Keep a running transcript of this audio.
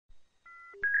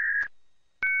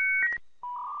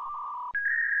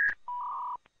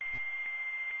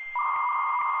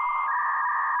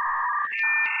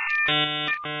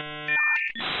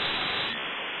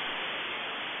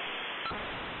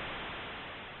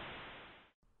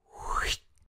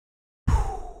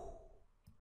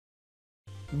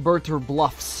Berter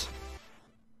Bluffs.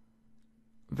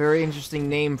 Very interesting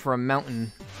name for a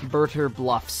mountain. Berter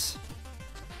Bluffs.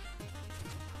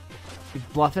 You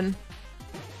bluffing?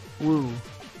 Woo.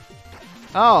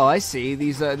 Oh, I see.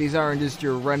 These aren't just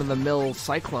your run-of-the-mill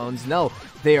cyclones. No,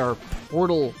 they are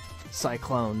portal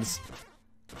cyclones.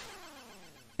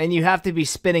 And you have to be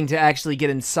spinning to actually get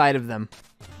inside of them.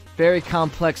 Very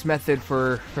complex method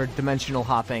for dimensional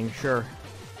hopping, sure.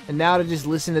 And now to just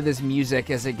listen to this music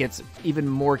as it gets even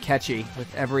more catchy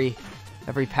with every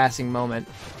passing moment.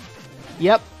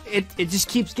 Yep, it just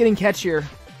keeps getting catchier.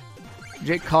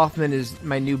 Jake Kaufman is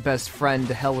my new best friend.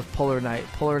 To hell with Polar Knight.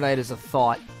 Polar Knight is a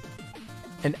thought.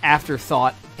 An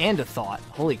afterthought and a thought.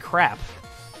 Holy crap.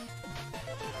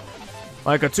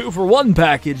 Like a 2-for-1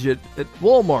 package at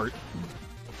Walmart.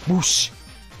 Whoosh.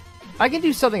 I can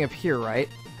do something up here, right?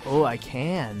 Oh, I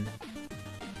can.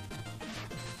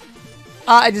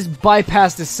 I just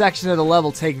bypassed a section of the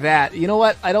level. Take that. You know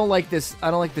what? I don't like this. I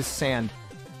don't like this sand.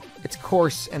 It's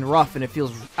coarse and rough, and it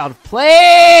feels out of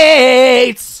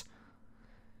place.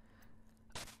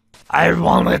 I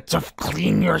wanted to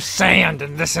clean your sand,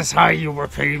 and this is how you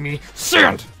repay me.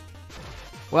 Sand!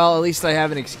 Well, at least I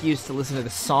have an excuse to listen to the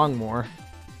song more.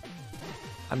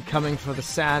 I'm coming for the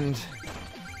sand.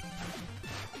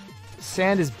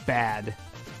 Sand is bad.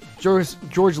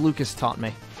 George Lucas taught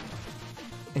me.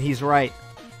 And he's right.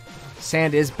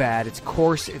 Sand is bad. It's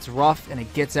coarse, it's rough, and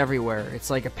it gets everywhere. It's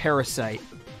like a parasite.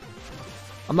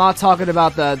 I'm not talking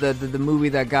about the movie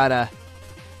that got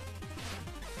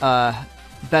a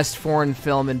best foreign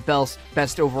film and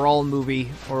best overall movie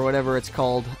or whatever it's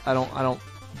called. I don't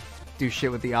do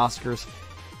shit with the Oscars.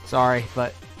 Sorry,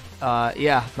 but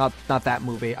yeah, not that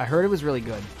movie. I heard it was really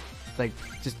good. Like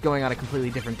just going on a completely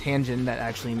different tangent that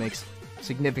actually makes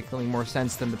significantly more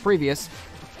sense than the previous.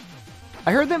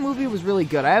 I heard that movie was really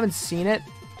good. I haven't seen it.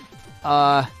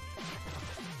 But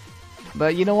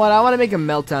you know what? I want to make a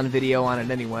meltdown video on it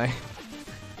anyway.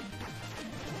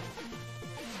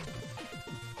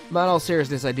 But in all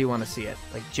seriousness, I do want to see it,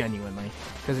 like genuinely,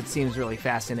 because it seems really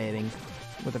fascinating.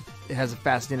 It has a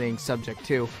fascinating subject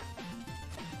too.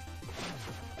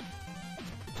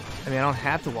 I mean, I don't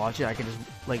have to watch it. I can just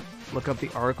like look up the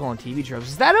article on TV Tropes.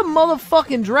 Is that a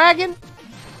motherfucking dragon?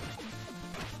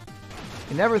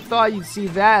 I never thought you'd see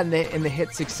that in the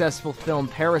hit successful film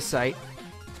Parasite.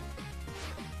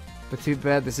 But too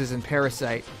bad this isn't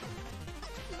Parasite.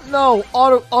 No,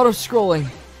 auto scrolling.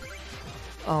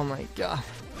 Oh my god.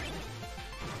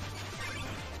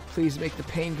 Please make the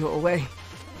pain go away.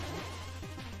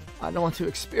 I don't want to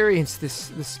experience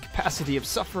this capacity of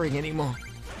suffering anymore.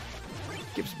 It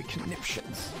gives me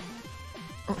conniptions.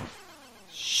 Oh.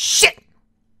 Shit!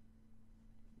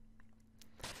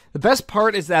 The best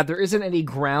part is that there isn't any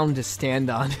ground to stand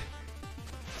on.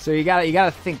 So you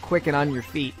gotta think quick and on your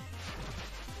feet.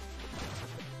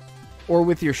 Or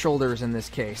with your shoulders in this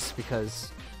case,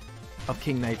 because of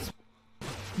King Knight's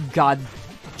god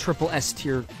triple S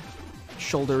tier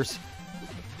shoulders.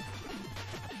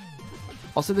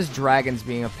 Also, this dragon's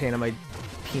being a pain in my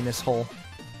penis hole.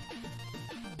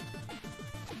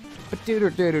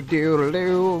 Dragon!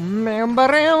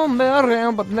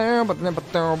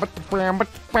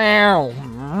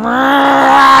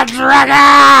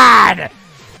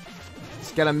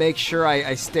 Just gotta make sure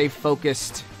I stay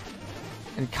focused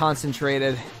and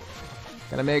concentrated.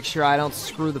 Gotta make sure I don't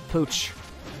screw the pooch,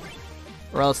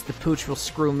 or else the pooch will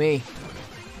screw me.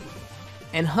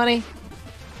 And honey,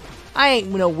 I ain't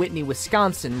no Whitney,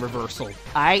 Wisconsin reversal.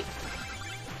 I'm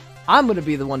gonna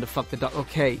be the one to fuck the dog.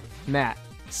 Okay, Matt,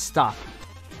 stop.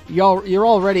 You're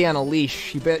already on a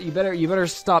leash. You better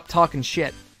stop talking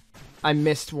shit. I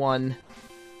missed one.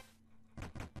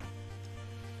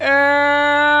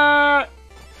 My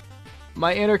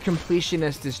inner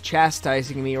completionist is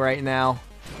chastising me right now.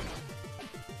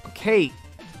 Okay,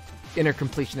 inner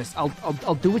completionist,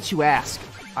 I'll do what you ask.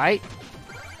 I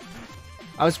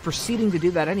was proceeding to do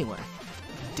that anyway,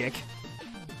 dick.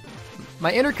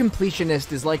 My inner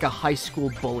completionist is like a high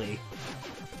school bully.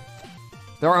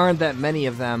 There aren't that many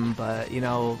of them, but, you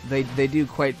know, they do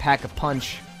quite pack a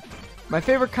punch. My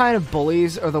favorite kind of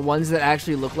bullies are the ones that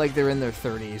actually look like they're in their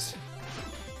 30s.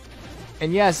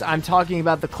 And yes, I'm talking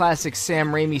about the classic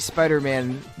Sam Raimi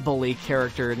Spider-Man bully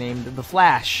character named The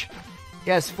Flash.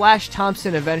 Yes, Flash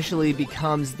Thompson eventually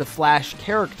becomes the Flash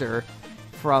character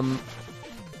from...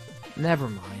 Never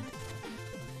mind.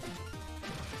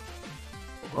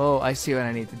 Oh, I see what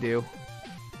I need to do.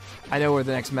 I know where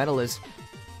the next medal is.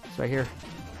 It's right here.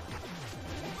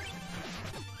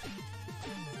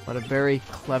 What a very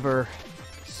clever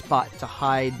spot to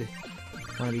hide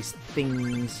one of these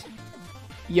things.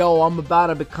 Yo, I'm about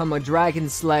to become a dragon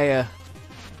slayer.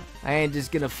 I ain't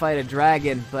just gonna fight a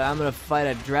dragon, but I'm gonna fight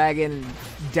a dragon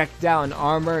decked out in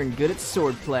armor and good at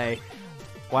swordplay.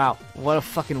 Wow, what a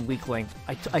fucking weakling!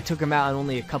 I took him out in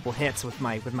only a couple hits with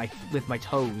my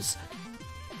toes.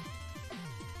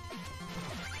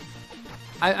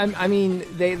 I mean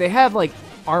they have like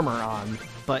armor on,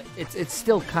 but it's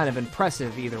still kind of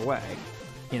impressive either way,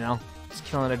 you know, just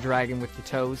killing a dragon with your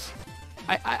toes.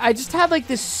 I just had like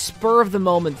this spur of the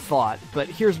moment thought, but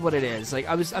here's what it is. Like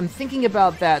I'm thinking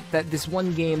about this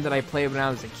one game that I played when I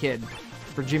was a kid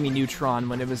for Jimmy Neutron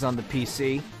when it was on the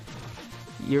PC.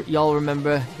 Y'all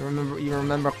remember? You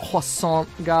remember Croissant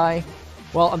Guy?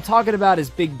 Well, I'm talking about his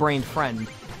big brain friend.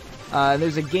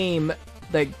 There's a game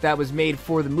that was made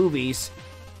for the movies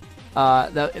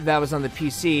that was on the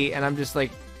PC, and I'm just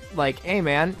like, hey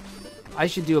man, I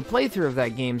should do a playthrough of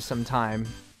that game sometime.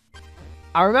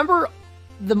 I remember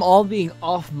them all being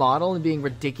off-model and being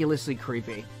ridiculously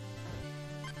creepy.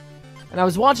 And I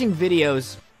was watching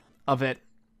videos of it,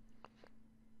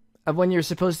 of when you're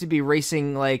supposed to be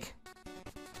racing, like,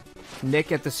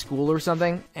 Nick at the school or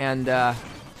something, and,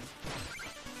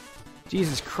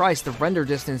 Jesus Christ, the render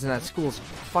distance in that school is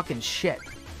fucking shit.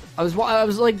 I was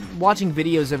like, watching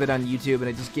videos of it on YouTube, and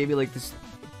it just gave me, like,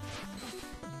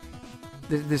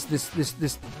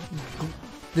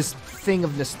 this thing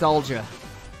of nostalgia.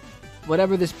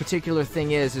 Whatever this particular thing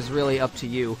is really up to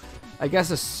you. I guess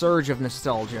a surge of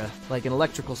nostalgia, like an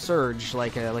electrical surge,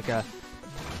 like you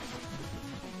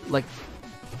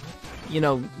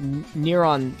know,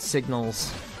 neuron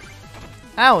signals.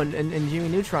 Oh, and Jimmy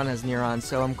Neutron has neurons,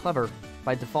 so I'm clever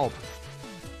by default,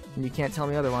 and you can't tell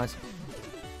me otherwise.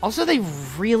 Also, they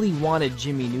really wanted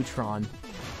Jimmy Neutron.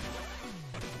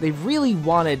 They really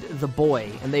wanted the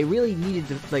boy, and they really needed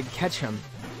to like catch him.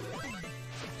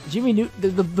 Jimmy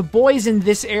the boys in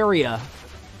this area.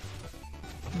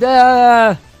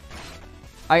 I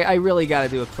really gotta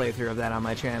do a playthrough of that on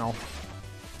my channel.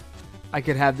 I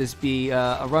could have this be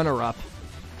a runner-up.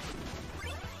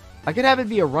 I could have it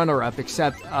be a runner-up,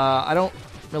 except I don't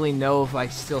really know if I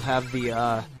still have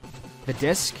the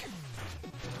disc.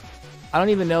 I don't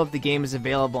even know if the game is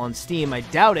available on Steam. I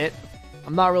doubt it.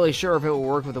 I'm not really sure if it will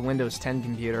work with a Windows 10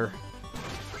 computer.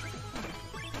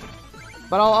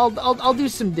 But I'll do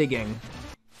some digging.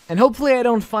 And hopefully I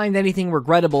don't find anything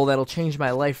regrettable that'll change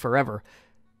my life forever.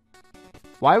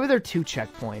 Why were there 2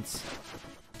 checkpoints?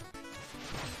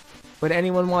 Would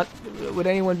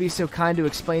anyone be so kind to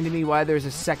explain to me why there's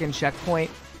a second checkpoint?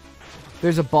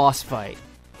 There's a boss fight.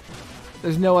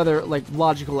 There's no other, like,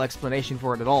 logical explanation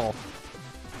for it at all.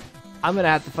 I'm gonna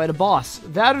have to fight a boss.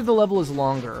 That or the level is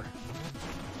longer.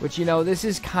 Which, you know, this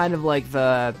is kind of like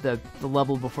the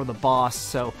level before the boss,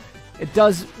 so it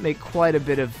does make quite a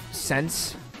bit of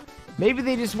sense. Maybe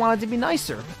they just wanted to be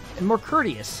nicer and more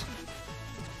courteous.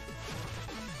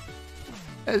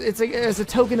 It's as a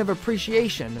token of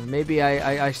appreciation. Maybe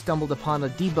I stumbled upon a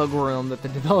debug room that the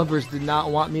developers did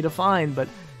not want me to find, but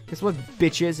guess what,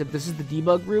 bitches? If this is the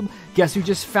debug room, guess who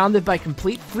just found it by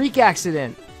complete freak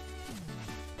accident?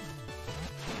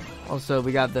 Also,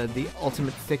 we got the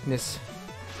ultimate thickness.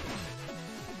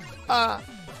 I'm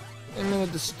gonna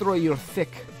destroy your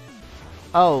thick.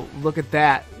 Oh, look at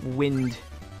that wind.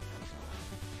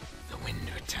 The wind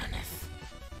returneth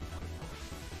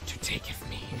to taketh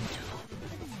me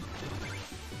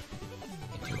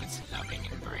into its loving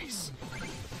embrace.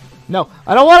 No,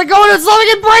 I don't want to go into its loving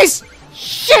embrace!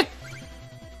 Shit!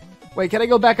 Wait, can I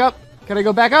go back up? Can I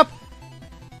go back up?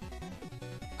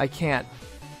 I can't.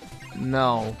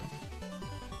 No.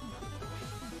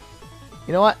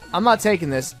 You know what? I'm not taking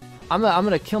this. I'm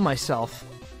gonna kill myself.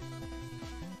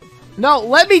 No,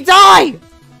 let me die!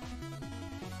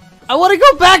 I want to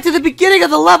go back to the beginning of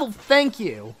the level! Thank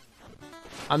you!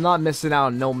 I'm not missing out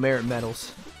on no merit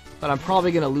medals. But I'm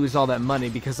probably gonna lose all that money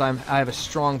because I have a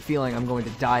strong feeling I'm going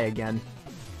to die again.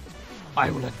 I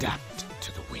will adapt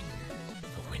to the wind.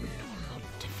 The wind will not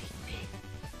defeat me.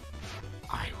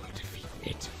 I will defeat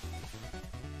it.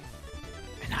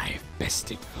 And I have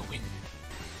bested the wind.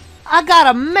 I got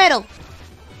a medal!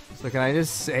 So can I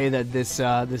just say that this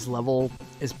level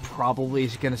is probably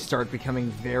going to start becoming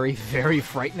very, very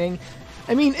frightening?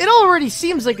 I mean, it already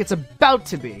seems like it's about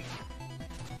to be.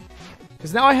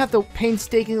 Because now I have to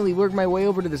painstakingly work my way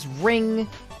over to this ring.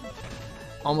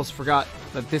 Almost forgot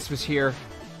that this was here.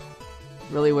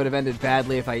 Really would have ended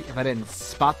badly if I didn't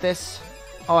spot this.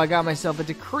 Oh, I got myself a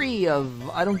decree of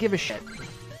I don't give a shit.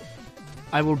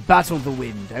 I will battle the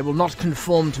wind. I will not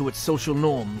conform to its social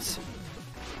norms.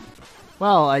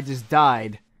 Well, I just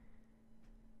died.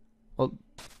 Well,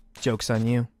 Joke's on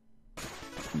you.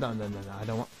 No, I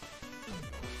don't want...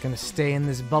 Gonna stay in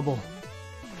this bubble.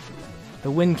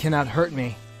 The wind cannot hurt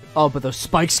me. Oh, but those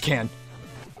spikes can.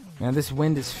 Man, this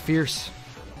wind is fierce.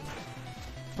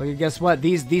 Well, guess what?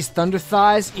 These thunder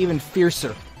thighs, even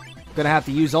fiercer. I'm gonna have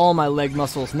to use all my leg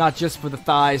muscles, not just for the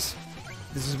thighs.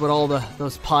 This is what all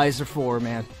those pies are for,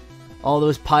 man. All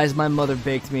those pies my mother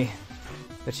baked me,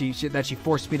 that she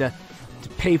forced me to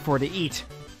pay for to eat.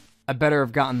 I better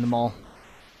have gotten them all.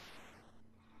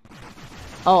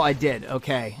 Oh, I did.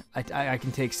 Okay, I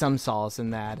can take some solace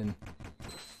in that. And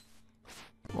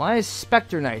why is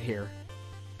Specter Knight here?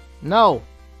 No,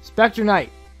 Specter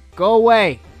Knight, go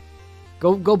away.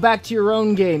 Go back to your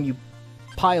own game, you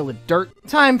pile of dirt.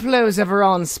 Time flows ever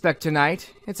on, Specter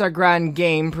Knight. It's our grand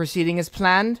game proceeding as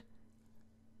planned.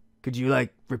 Could you,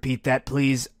 like, repeat that,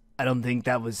 please? I don't think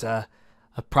that was a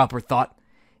proper thought.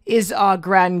 Is our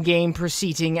grand game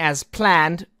proceeding as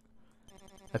planned?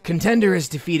 A contender has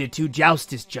defeated 2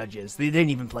 Joustus judges. They didn't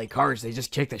even play cards, they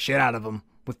just kicked the shit out of them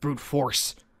with brute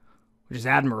force, which is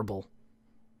admirable.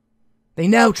 They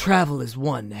now travel as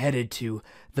one, headed to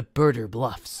the Birder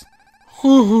Bluffs.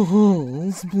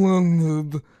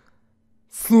 Splendid.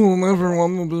 Soon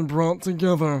everyone will be brought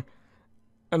together,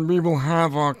 and we will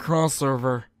have our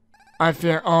crossover. I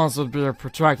fear ours would be a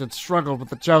protracted struggle, but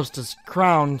the Joustus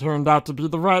crown turned out to be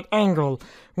the right angle.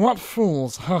 What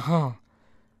fools, haha.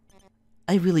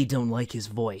 I really don't like his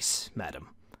voice, madam.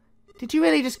 Did you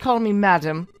really just call me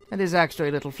madam? That is actually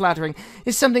a little flattering.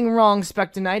 Is something wrong,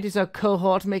 Specter Knight? Is our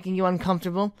cohort making you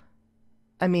uncomfortable?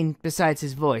 I mean, besides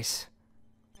his voice.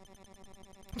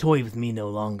 Toy with me no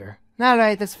longer.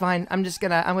 Alright, that's fine. I'm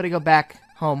gonna go back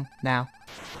home now.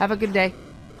 Have a good day.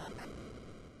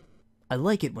 I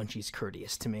like it when she's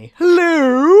courteous to me.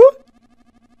 Hello?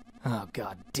 Oh,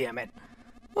 god damn it.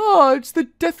 Oh, it's the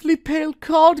deathly pale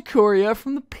card courier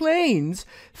from the plains.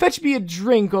 Fetch me a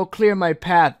drink or clear my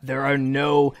path. There are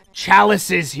no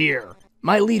chalices here.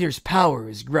 My leader's power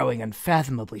is growing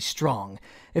unfathomably strong.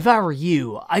 If I were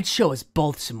you, I'd show us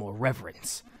both some more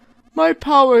reverence. My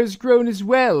power has grown as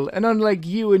well, and unlike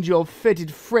you and your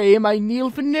fetid frame, I kneel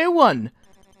for no one.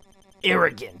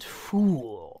 Arrogant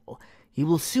fool. You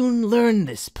will soon learn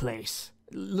this place.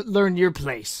 Learn your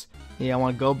place. Yeah,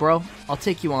 want to go, bro? I'll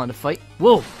take you on to fight.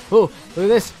 Whoa! Whoa! Look at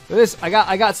this! Look at this!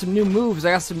 I got some new moves.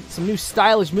 I got some new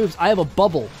stylish moves. I have a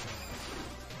bubble.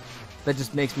 That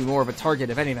just makes me more of a target,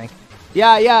 if anything.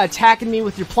 Yeah, attacking me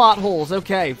with your plot holes.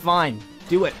 Okay, fine.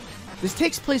 Do it. This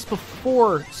takes place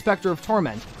before Spectre of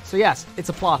Torment. So yes, it's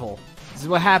a plot hole. This is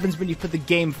what happens when you put the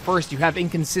game first. You have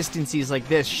inconsistencies like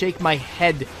this. Shake my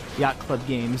head, Yacht Club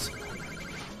Games.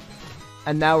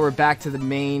 And now we're back to the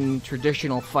main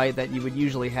traditional fight that you would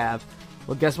usually have.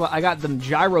 Well, guess what? I got them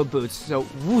gyro boots, so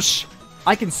whoosh!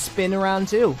 I can spin around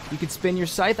too. You can spin your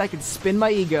scythe, I can spin my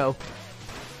ego.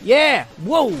 Yeah!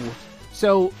 Whoa!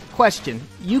 So, question.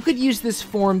 You could use this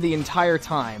form the entire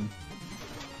time.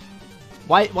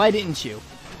 Why didn't you?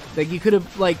 Like, you could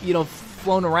have, like, you know,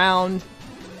 flown around.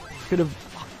 Could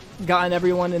have gotten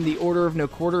everyone in the order of no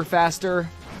quarter faster.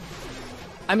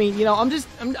 I mean, you know, I'm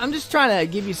just trying to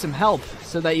give you some help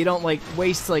so that you don't, like,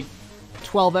 waste, like,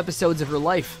 12 episodes of your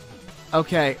life.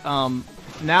 Okay,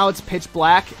 now it's pitch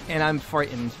black, and I'm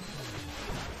frightened.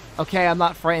 Okay, I'm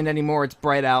not frightened anymore, it's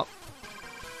bright out.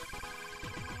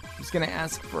 I'm just gonna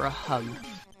ask for a hug.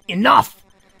 Enough!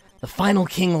 The final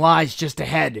king lies just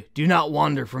ahead. Do not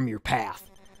wander from your path.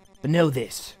 But know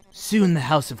this, soon the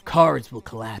House of Cards will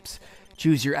collapse.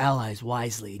 Choose your allies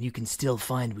wisely, and you can still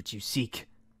find what you seek.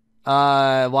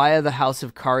 Why are the House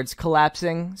of Cards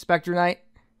collapsing, Specter Knight?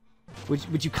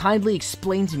 Would you kindly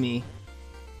explain to me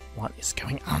what is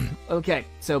going on? Okay,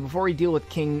 so before we deal with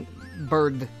King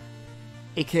Bird,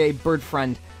 aka Bird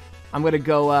Friend, I'm gonna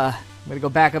go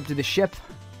back up to the ship.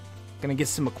 Gonna get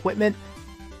some equipment.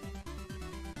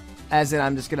 As in,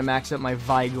 I'm just gonna max up my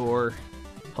Vigor.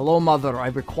 Hello, Mother. I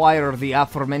require the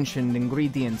aforementioned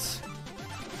ingredients.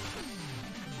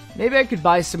 Maybe I could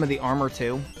buy some of the armor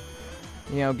too.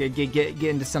 You know, get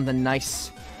into something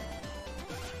nice.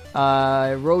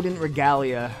 Rodent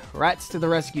Regalia. Rats to the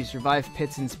rescue. Survive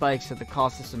pits and spikes at the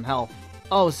cost of some health.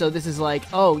 Oh, so this is like,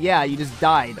 oh yeah, you just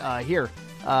died. Here's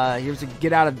a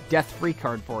get out of death free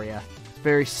card for you. It's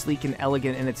very sleek and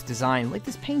elegant in its design. Like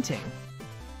this painting.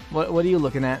 What are you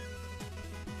looking at?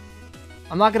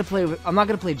 I'm not gonna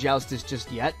play Joustus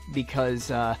just yet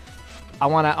because I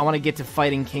wanna get to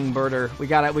fighting King Birder. We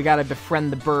gotta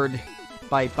befriend the bird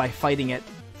by fighting it.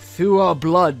 Through our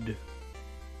blood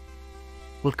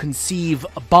will conceive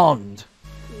a bond.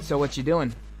 So what you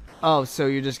doing? Oh, so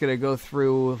you're just gonna go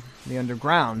through the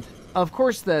underground. Of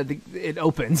course it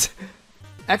opens.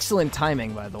 Excellent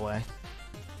timing, by the way.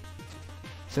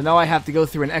 So now I have to go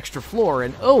through an extra floor,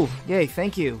 and oh, yay,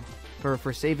 thank you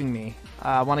for saving me.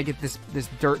 I want to get this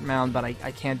dirt mound, but I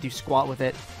can't do squat with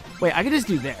it. Wait, I can just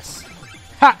do this.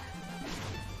 Ha!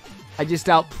 I just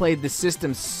outplayed the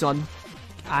system, son.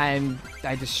 I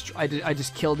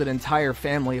just killed an entire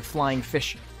family of flying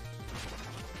fish.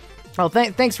 Oh,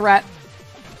 thanks, rat.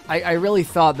 I really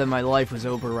thought that my life was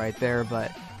over right there,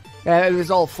 but it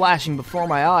was all flashing before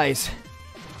my eyes.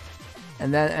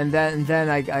 And then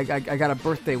I got a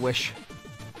birthday wish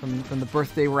from the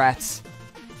birthday rats.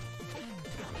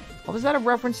 What was that a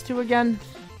reference to again?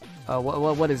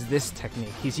 What is this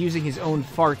technique? He's using his own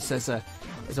farts as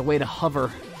a way to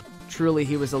hover. Truly,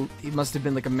 he must have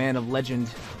been like a man of legend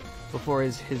before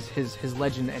his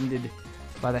legend ended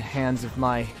by the hands of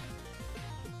my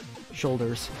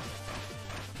shoulders.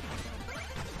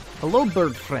 Hello,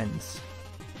 bird friends.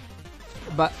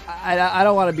 But I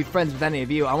don't want to be friends with any of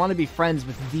you. I want to be friends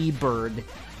with the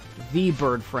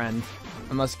bird friend.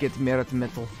 I must get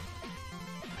Meritmittel.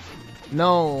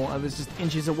 No, I was just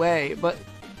inches away, but,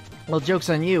 well, joke's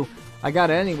on you. I got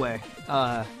it anyway.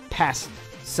 Past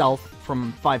self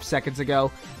from 5 seconds ago,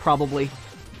 probably.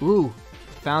 Ooh,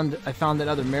 I found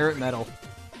another merit medal.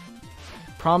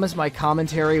 Promise my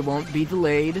commentary won't be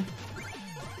delayed,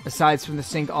 aside from the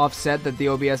sync offset that the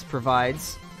OBS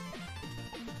provides.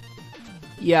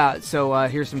 Yeah, so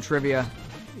here's some trivia,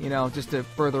 you know, just to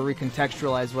further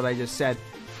recontextualize what I just said.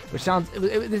 Which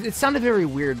it sounded very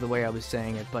weird the way I was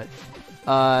saying it, but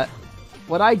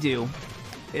what I do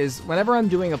is whenever I'm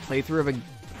doing a playthrough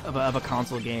of a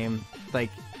console game, like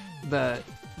the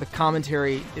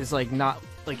commentary is like not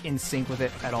like in sync with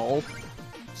it at all.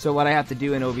 So what I have to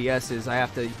do in OBS is I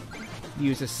have to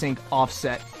use a sync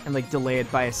offset and like delay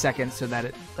it by a second so that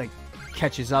it like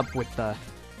catches up with the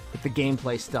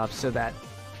gameplay stuff, so that,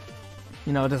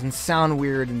 you know, it doesn't sound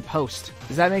weird in post.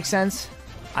 Does that make sense?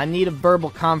 I need a verbal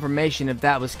confirmation if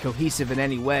that was cohesive in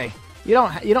any way. I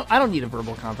don't need a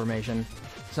verbal confirmation.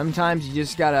 Sometimes you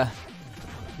just gotta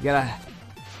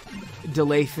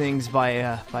delay things by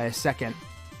a second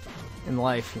in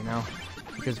life, you know?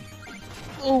 Because,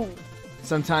 oh,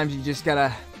 sometimes you just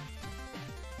gotta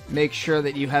make sure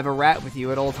that you have a rat with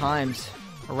you at all times.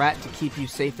 A rat to keep you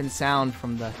safe and sound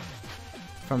from the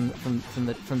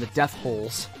death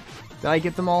holes. Did I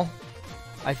get them all?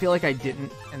 I feel like I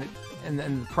didn't, and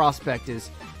the prospect is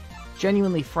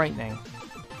genuinely frightening.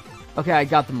 Okay, I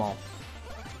got them all.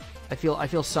 I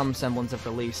feel some semblance of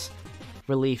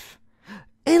relief.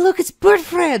 Hey, look, it's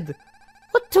Befriend!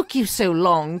 What took you so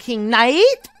long, King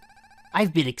Knight?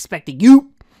 I've been expecting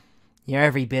you. You're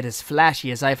every bit as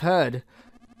flashy as I've heard.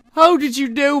 How did you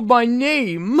know my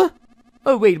name?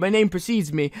 Oh, wait, my name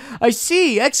precedes me. I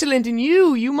see, excellent, and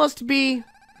you must be...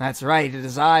 That's right, it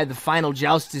is I, the final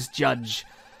Joustus Judge,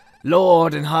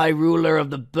 Lord and High Ruler of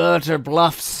the Burter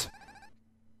Bluffs.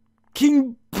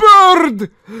 King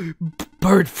Bird!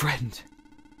 Bird friend.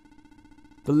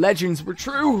 The legends were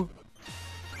true.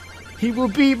 He will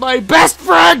be my best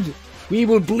friend! We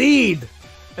will bleed,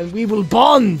 and we will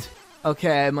bond.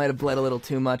 Okay, I might have bled a little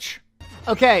too much.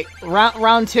 Okay,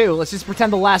 round two. Let's just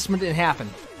pretend the last one didn't happen.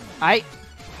 I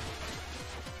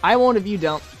won't if you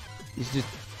don't. He's just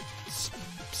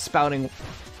spouting,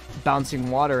 bouncing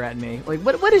water at me. Like,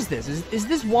 what is this? Is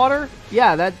this water?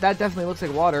 Yeah, that definitely looks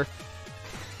like water.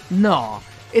 No,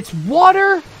 it's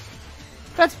water?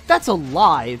 That's a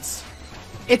lie.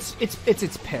 It's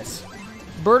piss.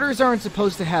 Birders aren't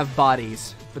supposed to have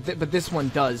bodies, but this one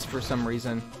does for some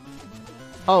reason.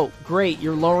 Oh, great,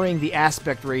 you're lowering the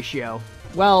aspect ratio.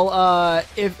 Well,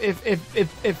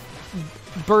 if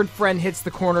Bird Friend hits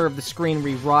the corner of the screen,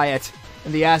 we riot,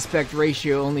 and the aspect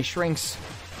ratio only shrinks.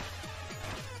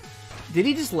 Did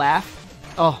he just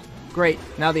laugh? Oh, great,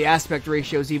 now the aspect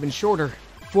ratio is even shorter.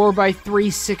 4x3,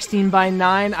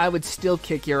 16x9, I would still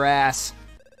kick your ass.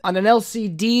 On an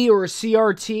LCD or a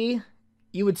CRT,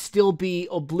 you would still be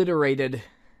obliterated.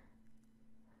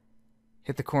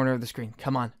 Hit the corner of the screen.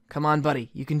 Come on, buddy.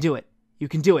 You can do it. You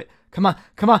can do it. Come on.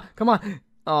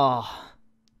 Oh.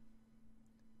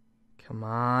 Come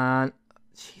on.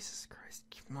 Jesus Christ.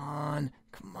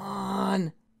 Come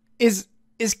on. Is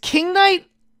King Knight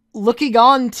looking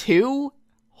on too?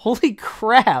 Holy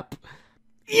crap.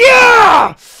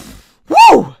 Yeah!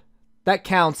 Woo! That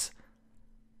counts.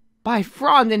 By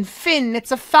frond and fin,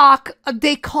 it's a fark, a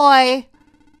decoy.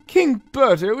 King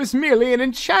Berta was merely an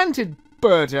enchanted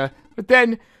Berta. But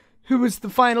then, who was the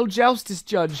final Joustus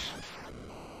Judge?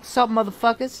 Sup,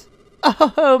 motherfuckers?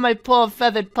 Oh, my poor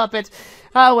feathered puppet.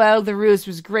 Ah, well, the ruse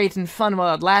was great and fun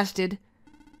while it lasted.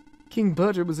 King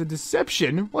Berta was a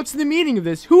deception? What's the meaning of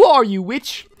this? Who are you,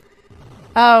 witch?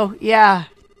 Oh, yeah.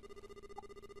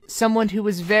 someone who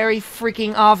was very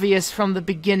freaking obvious from the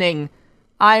beginning.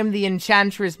 I'm the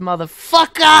Enchantress,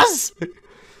 motherfuckers!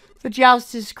 The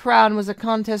Joust's crown was a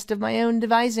contest of my own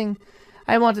devising.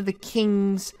 I wanted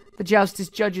the Joust's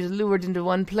judges lured into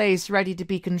one place, ready to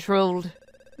be controlled.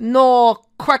 No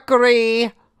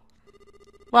quackery!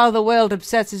 While the world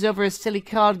obsesses over a silly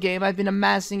card game, I've been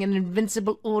amassing an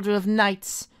invincible order of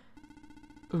knights.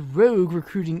 A rogue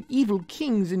recruiting evil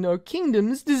kings in our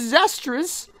kingdom is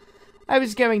disastrous. I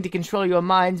was going to control your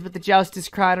minds, but the Joust's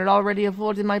crown had already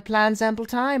afforded my plans ample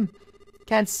time.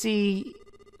 Can't see...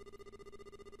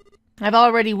 I've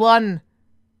already won.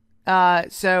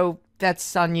 So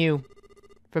that's on you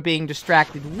for being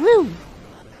distracted. Woo!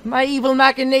 My evil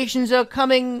machinations are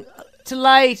coming to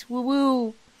light. Woo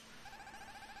woo.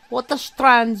 What a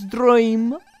strange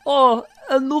dream. Oh,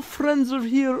 and no friends are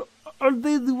here. Are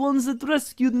they the ones that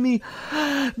rescued me?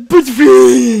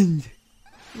 Befriend!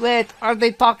 Wait, are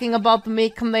they talking about me?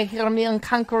 Can they hear me? And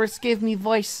Conquerors gave me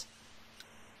voice.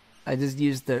 I just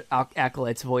used the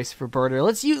Acolyte's voice for Birder.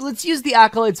 Let's use the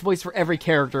Acolyte's voice for every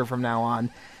character from now on.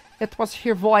 It was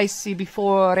her voice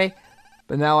before.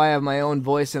 But now I have my own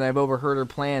voice and I've overheard her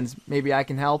plans. Maybe I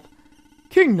can help?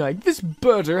 King Knight, this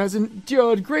Birder has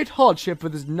endured great hardship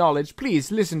with his knowledge.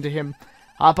 Please listen to him.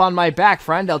 Hop on my back,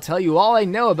 friend. I'll tell you all I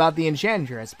know about the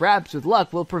Enchantress. Perhaps with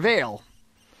luck we'll prevail.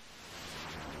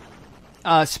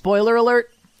 Spoiler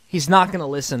alert. He's not gonna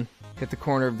listen. Hit the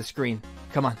corner of the screen.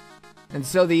 Come on. And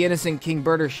so the innocent King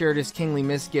Birder shared his kingly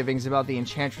misgivings about the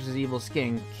Enchantress's evil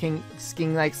sking. King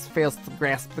Knight fails to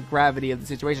grasp the gravity of the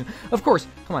situation. Of course.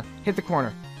 Come on. Hit the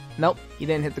corner. Nope. He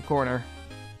didn't hit the corner.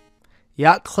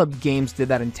 Yacht Club Games did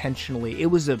that intentionally. It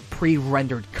was a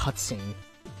pre-rendered cutscene.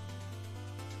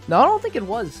 No, I don't think it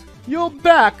was. You're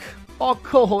back! Our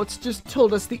cohorts just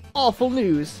told us the awful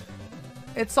news.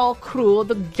 It's all cruel.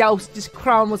 The Joust's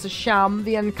crown was a sham.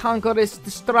 The Unconquerors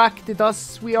distracted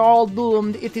us. We are all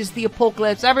doomed. It is the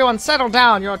apocalypse. Everyone settle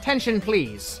down. Your attention,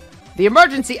 please. The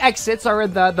emergency exits are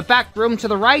in the back room to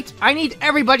the right. I need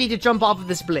everybody to jump off of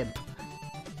this blimp.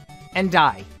 And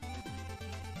die.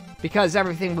 Because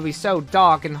everything will be so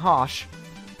dark and harsh.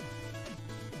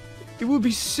 It will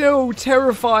be so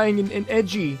terrifying and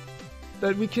edgy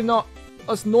that we cannot,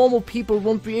 us normal people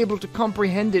won't be able to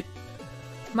comprehend it.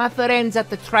 My friends at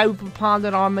the tribe upon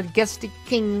our majestic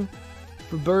king.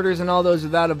 For birders and all those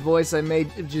without a voice, I may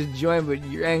just join, but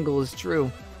your angle is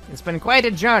true. It's been quite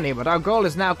a journey, but our goal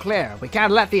is now clear. We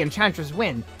can't let the Enchantress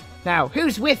win. Now,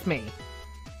 who's with me?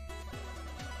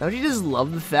 Don't you just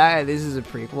love the fact that this is a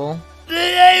prequel?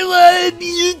 I want to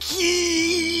be a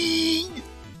king!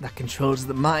 That controls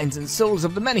the minds and souls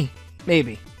of the many.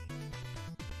 Maybe.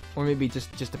 Or maybe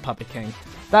just a puppet king.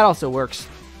 That also works.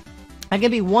 I can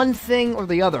be one thing or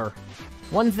the other.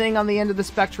 One thing on the end of the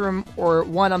spectrum, or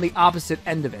one on the opposite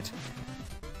end of it.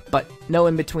 But no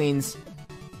in-betweens.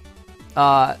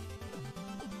 Bow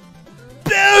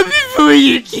before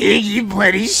you king, you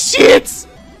bloody shits!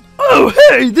 Oh,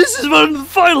 hey, this is one of the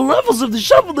final levels of the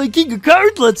Shovel Knight King of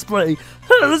Cards Let's Play.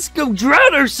 Let's go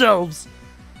drown ourselves.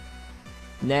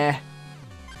 Nah.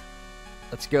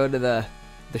 Let's go to the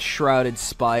Shrouded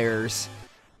Spires.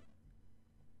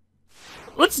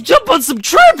 Let's jump on some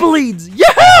trampolines!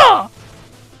 Yeah!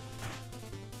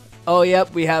 Oh,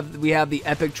 yep, we have the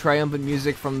epic triumphant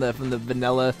music from the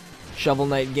vanilla Shovel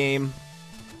Knight game.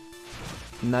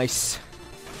 Nice.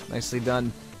 Nicely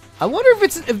done. I wonder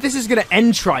if this is gonna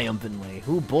end triumphantly.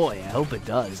 Oh boy, I hope it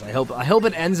does. I hope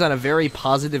it ends on a very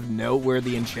positive note where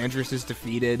the Enchantress is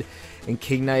defeated and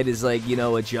King Knight is like, you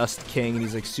know, a just king and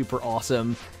he's like super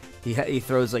awesome. He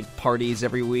throws like parties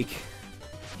every week.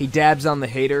 He dabs on the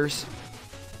haters.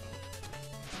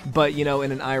 But, you know,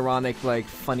 in an ironic, like,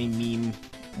 funny, mean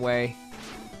way.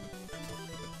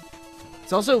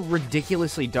 It's also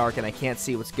ridiculously dark and I can't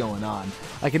see what's going on.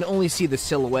 I can only see the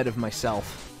silhouette of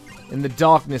myself. In the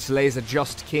darkness lays a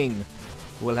just king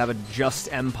who will have a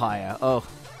just empire. Oh.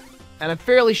 And I'm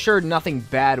fairly sure nothing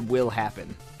bad will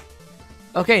happen.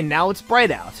 Okay, now it's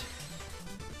bright out.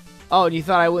 Oh, and you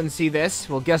thought I wouldn't see this?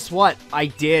 Well, guess what? I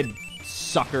did,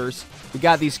 suckers. We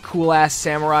got these cool-ass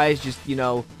samurais just, you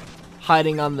know,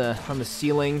 hiding on the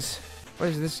ceilings. Where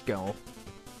does this go?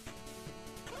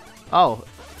 Oh,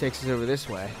 it takes us over this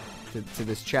way to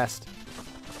this chest.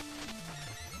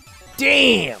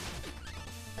 Damn!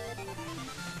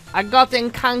 I got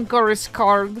an Conqueror's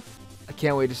card. I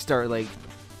can't wait to start, like,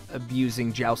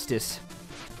 abusing Joustus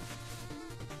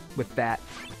with that.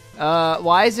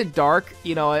 Why is it dark?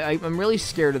 You know, I'm really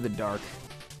scared of the dark.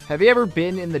 Have you ever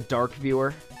been in the dark,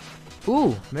 viewer?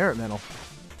 Ooh, merit medal.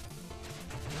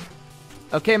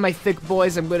 Okay, my thick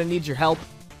boys, I'm gonna need your help.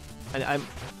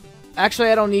 Actually,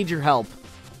 I don't need your help.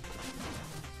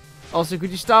 Also,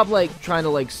 could you stop, like, trying to,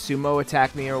 like, sumo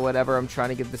attack me or whatever? I'm trying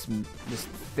to get this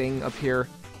thing up here.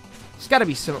 There's gotta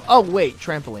be some... Oh, wait,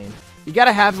 trampoline. You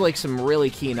gotta have, like, some really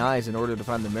keen eyes in order to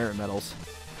find the merit medals.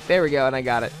 There we go, and I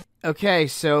got it. Okay,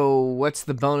 so what's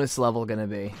the bonus level gonna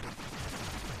be?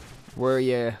 Where are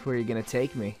you gonna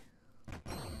take me?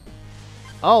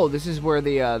 Oh, this is where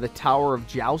the Tower of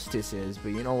Joustus is, but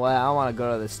you know what? I don't want to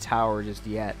go to this tower just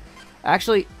yet.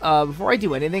 Actually, before I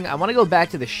do anything, I want to go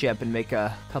back to the ship and make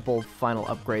a couple final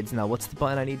upgrades. Now, what's the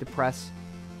button I need to press?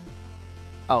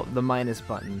 Oh, the minus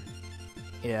button.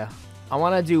 Yeah. I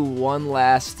want to do one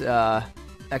last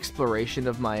exploration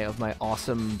of my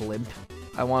awesome blimp.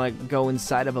 I want to go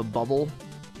inside of a bubble.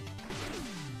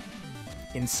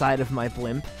 Inside of my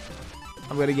blimp.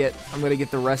 I'm gonna get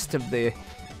the rest of the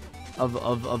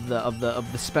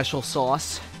special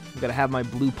sauce. I'm gonna have my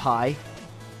blue pie.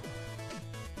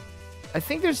 I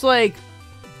think there's like...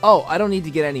 Oh, I don't need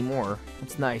to get any more.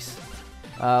 That's nice.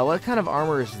 What kind of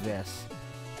armor is this?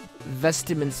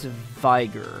 Vestments of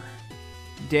Vigor.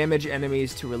 Damage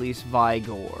enemies to release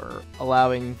Vigor,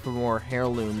 allowing for more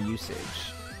heirloom usage.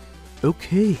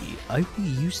 Okay, I will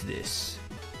use this.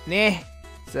 Nah,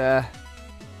 it's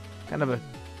kind of a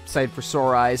sight for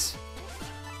sore eyes.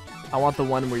 I want the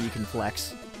one where you can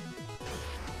flex.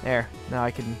 There, now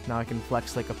I can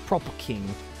flex like a proper king.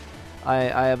 I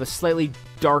have a slightly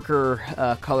darker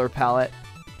color palette,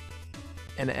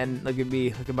 and look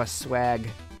at my swag.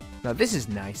 Now this is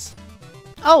nice.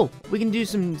 Oh, we can do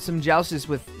some jousts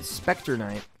with Specter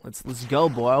Knight. Let's go,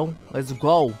 boy. Let's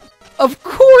go. Of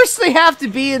course they have to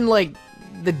be in like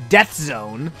the death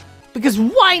zone, because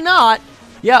why not?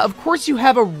 Yeah, of course you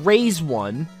have a raise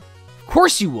one. Of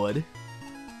course you would.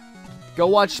 Go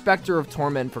watch Spectre of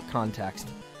Torment for context.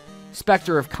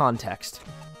 Spectre of Context.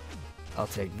 I'll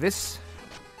take this.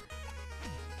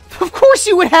 Of course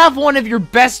you would have one of your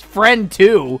best friend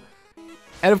too.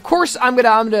 And of course I'm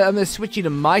gonna switch you to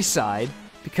my side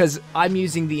because I'm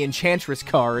using the Enchantress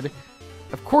card.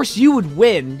 Of course you would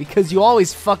win because you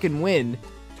always fucking win.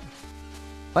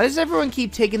 Why does everyone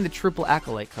keep taking the triple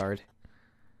acolyte card?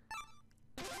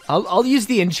 I'll use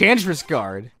the Enchantress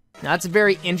card. Now, that's a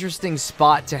very interesting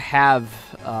spot to have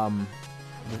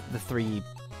the 3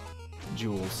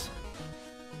 jewels.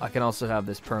 I can also have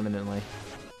this permanently.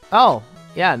 Oh,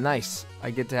 yeah, nice. I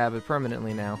get to have it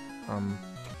permanently now.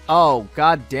 Oh,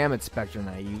 god damn it, Specter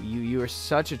Knight. You are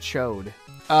such a chode.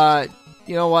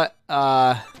 You know what?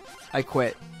 I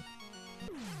quit.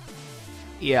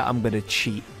 Yeah, I'm gonna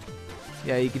cheat.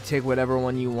 Yeah, you can take whatever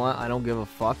one you want. I don't give a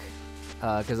fuck.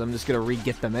 Because I'm just gonna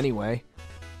re-get them anyway.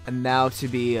 And now to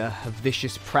be a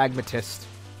vicious pragmatist.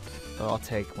 So I'll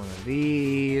take one of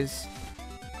these.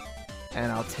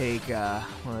 And I'll take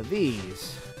one of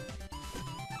these.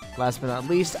 Last but not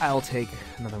least, I'll take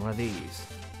another one of these.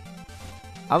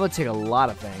 I'm gonna take a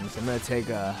lot of things. I'm gonna take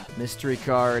a mystery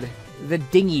card. The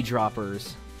Dingy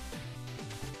Droppers.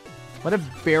 What a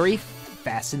very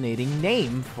fascinating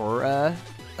name for a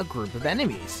group of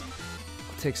enemies.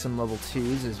 I'll take some level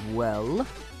 2s as well. Oh,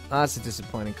 that's a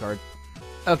disappointing card.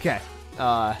 Okay.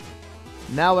 Now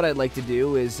what I'd like to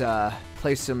do is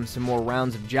play some more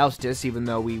rounds of Joustus, even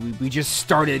though we just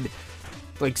started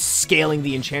like scaling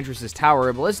the Enchantress's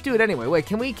tower, but let's do it anyway. Wait,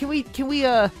 can we play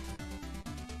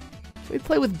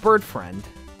with Bird Friend?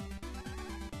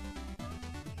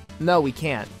 No, we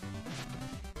can't.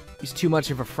 He's too much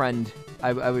of a friend.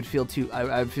 I would feel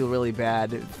really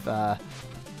bad if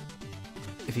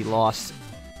he lost.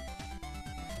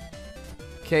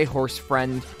 Okay, Horse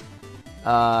Friend.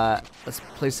 Let's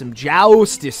play some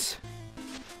Joustus.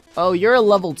 Oh, you're a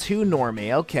level 2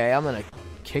 normie. Okay, I'm gonna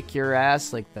kick your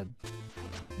ass like the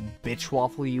bitch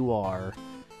waffle you are.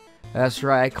 That's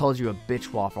right, I called you a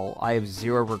bitch waffle. I have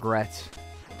 0 regrets.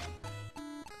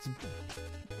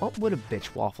 What would a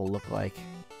bitch waffle look like?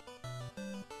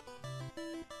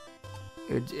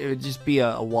 It would just be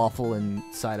a waffle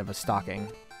inside of a stocking.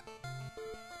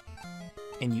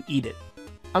 And you eat it.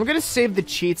 I'm gonna save the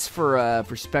cheats for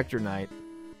Specter Knight,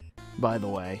 by the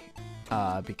way.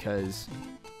 Because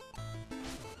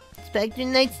Specter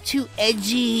Knight's too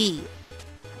edgy.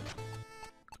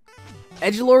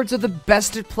 Edgelords are the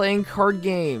best at playing card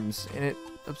games, and it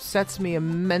upsets me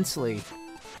immensely.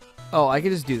 Oh, I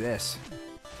could just do this.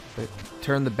 But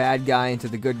turn the bad guy into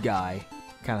the good guy,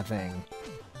 kind of thing.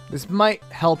 This might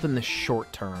help in the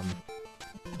short term.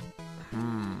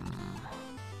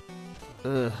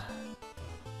 Ugh.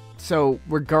 So,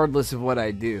 regardless of what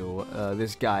I do,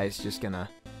 this guy is just gonna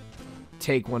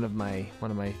take one of my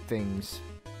things.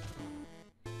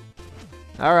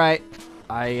 All right,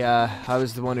 I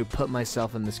was the one who put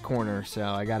myself in this corner, so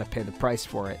I gotta pay the price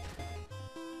for it.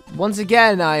 Once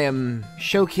again, I am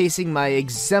showcasing my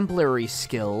exemplary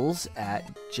skills at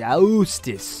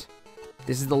Joustus.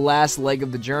 This is the last leg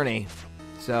of the journey,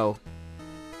 so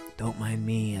don't mind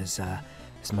me as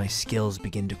my skills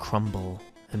begin to crumble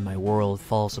and my world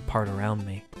falls apart around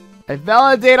me. I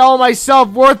validate all my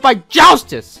self-worth by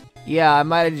Joustus! Yeah, I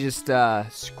might have just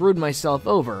screwed myself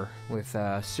over with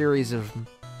a series of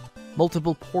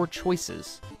multiple poor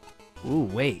choices. Ooh,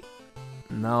 wait.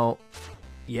 No.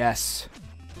 Yes.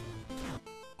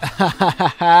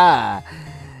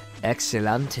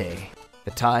 Excelente.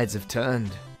 The tides have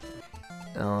turned.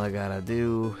 All I gotta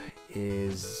do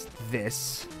is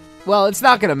this. Well, it's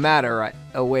not gonna matter.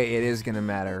 Oh wait, it is gonna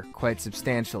matter quite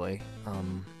substantially.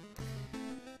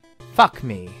 Fuck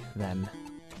me, then.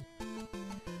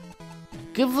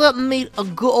 Give that meat a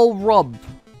good old rub.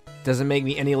 Doesn't make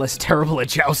me any less terrible at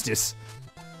Joustus.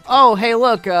 Oh, hey,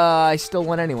 look, I still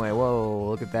won anyway. Whoa,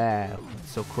 look at that.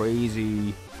 It's so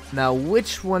crazy. Now,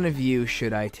 which one of you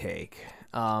should I take?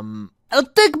 I'll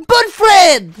take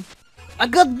befriend! I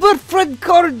got befriend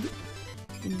card!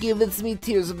 Gives me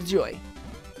tears of joy.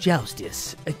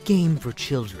 Joustus, a game for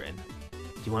children.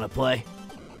 Do you want to play?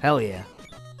 Hell yeah.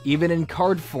 Even in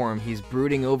card form, he's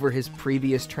brooding over his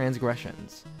previous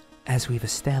transgressions. As we've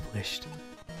established.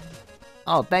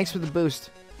 Oh, thanks for the boost.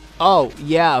 Oh,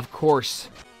 yeah, of course.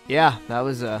 Yeah, that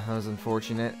was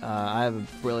unfortunate. I have a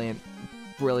brilliant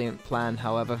plan,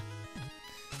 however.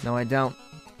 No, I don't.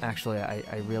 Actually,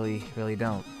 I really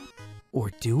don't.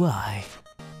 Or do I?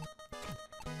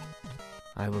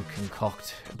 I will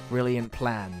concoct a brilliant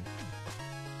plan.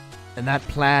 And that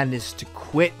plan is to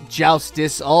quit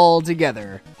Joustus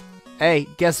altogether. Hey,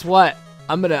 guess what?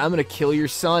 I'm gonna kill your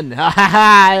son. Ha ha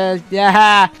ha!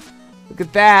 Yeah! Look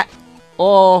at that!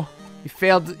 Oh, you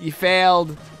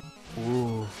failed.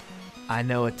 Ooh, I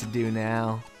know what to do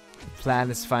now. The plan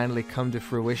has finally come to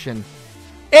fruition.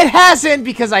 It hasn't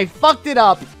because I fucked it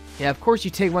up. Yeah, of course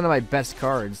you take one of my best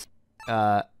cards.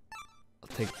 I'll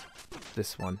take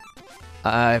this one.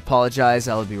 I apologize.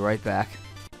 I'll be right back.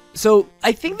 So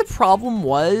I think the problem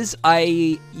was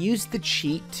I used the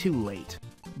cheat too late.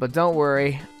 But don't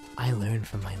worry, I learned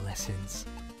from my lessons.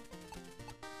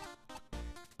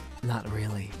 Not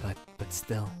really, but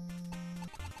still.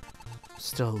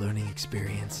 Still a learning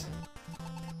experience.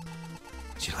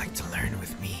 Would you like to learn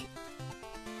with me?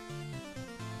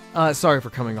 Sorry for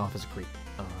coming off as a creep.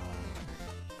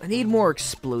 I need more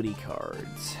explodey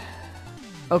cards.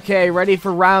 Okay, ready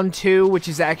for round 2, which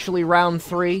is actually round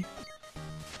 3?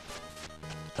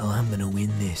 Oh, I'm gonna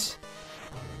win this.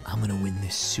 I'm gonna win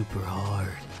this super hard.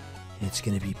 And it's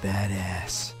gonna be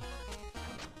badass.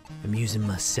 I'm using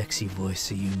my sexy voice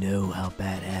so you know how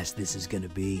badass this is gonna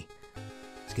be.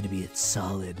 It's gonna be a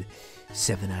solid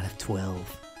 7 out of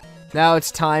 12. Now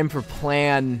it's time for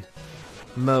plan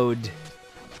mode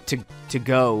to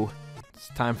go. It's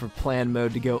time for plan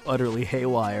mode to go utterly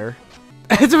haywire.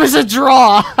 It was a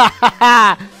draw!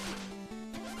 That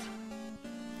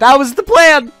was the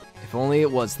plan! If only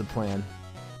it was the plan.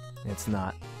 It's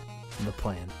not the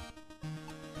plan.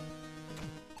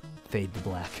 Fade to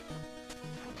black.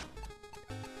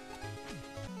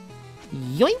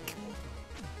 Yoink!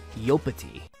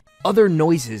 Yopity. Other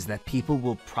noises that people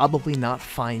will probably not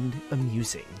find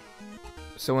amusing.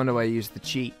 So when do I use the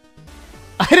cheat?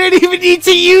 I didn't even need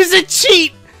to use a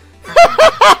cheat!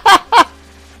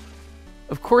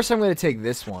 Of course I'm going to take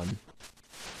this one.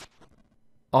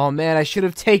 Oh man, I should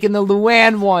have taken the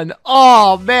Luan one.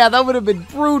 Oh man, that would have been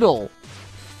brutal.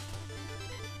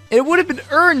 And it would have been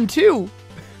earned too.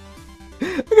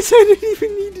 I guess I didn't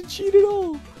even need to cheat at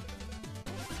all.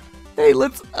 Hey,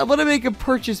 I want to make a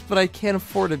purchase, but I can't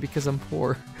afford it because I'm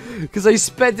poor. Because I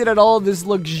spent it on all of this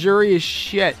luxurious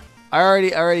shit. I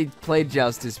already played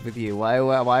Joustus with you. Why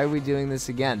are we doing this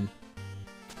again?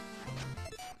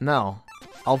 No.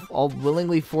 I'll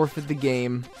willingly forfeit the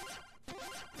game.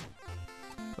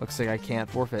 Looks like I can't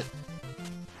forfeit.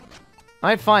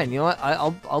 Alright, fine. You know what?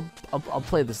 I'll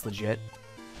play this legit.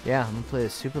 Yeah, I'm gonna play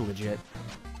this super legit.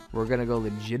 We're gonna go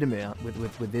legitimate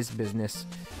with this business.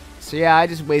 So yeah, I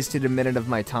just wasted a minute of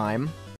my time.